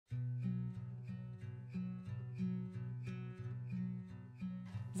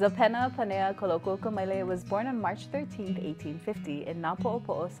Zapena Panea Kalokuokamaile was born on March 13, 1850 in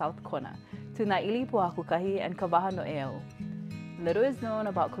Nāpoʻopoʻo, South Kona, to Naili Puakukahi and Kawaha No'eo. Little is known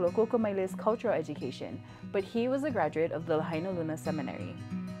about Kalokuokamaile's cultural education, but he was a graduate of the Lahaina Luna Seminary.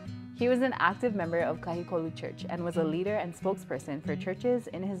 He was an active member of Kahikolu Church and was a leader and spokesperson for churches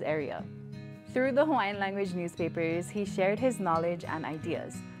in his area. Through the Hawaiian language newspapers, he shared his knowledge and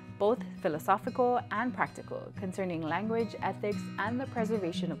ideas, both philosophical and practical, concerning language, ethics, and the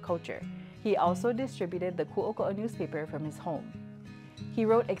preservation of culture. He also distributed the Kuʻokoʻo newspaper from his home. He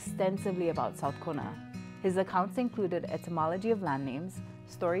wrote extensively about South Kona. His accounts included etymology of land names,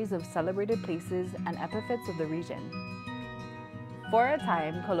 stories of celebrated places, and epithets of the region. For a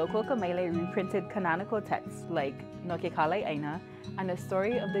time, Kalokuokamaile reprinted canonical texts like No Ke Kālai ʻAina and a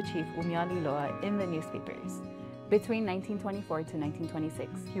story of the chief Umianiloa in the newspapers. Between 1924 to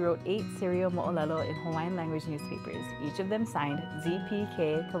 1926, he wrote 8 serial moʻolelo in Hawaiian language newspapers, each of them signed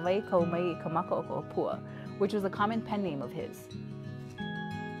ZPK Kawai Kaumai Kamaka'oko Pua, which was a common pen name of his.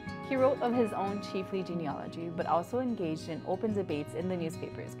 He wrote of his own chiefly genealogy, but also engaged in open debates in the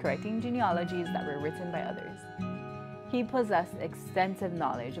newspapers, correcting genealogies that were written by others. He possessed extensive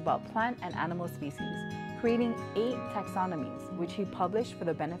knowledge about plant and animal species, creating 8 taxonomies, which he published for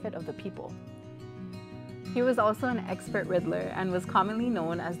the benefit of the people. He was also an expert riddler and was commonly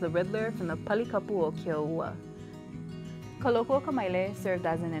known as the Riddler from the Palikapu o Keoua. Kalokuokamaile served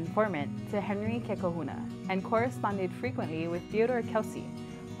as an informant to Henry Kekahuna and corresponded frequently with Theodore Kelsey,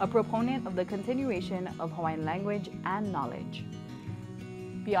 a proponent of the continuation of Hawaiian language and knowledge.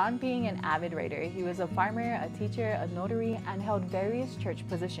 Beyond being an avid writer, he was a farmer, a teacher, a notary, and held various church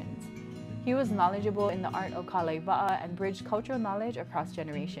positions. He was knowledgeable in the art of kalaiwa'a and bridged cultural knowledge across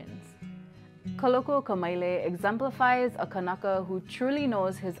generations. Kalokuokamaile exemplifies a kanaka who truly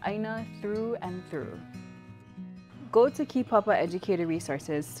knows his ʻāina through and through. Go to Kipapa Educator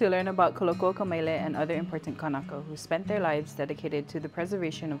Resources to learn about Kalokuokamaile and other important kanaka who spent their lives dedicated to the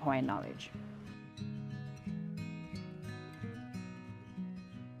preservation of Hawaiian knowledge.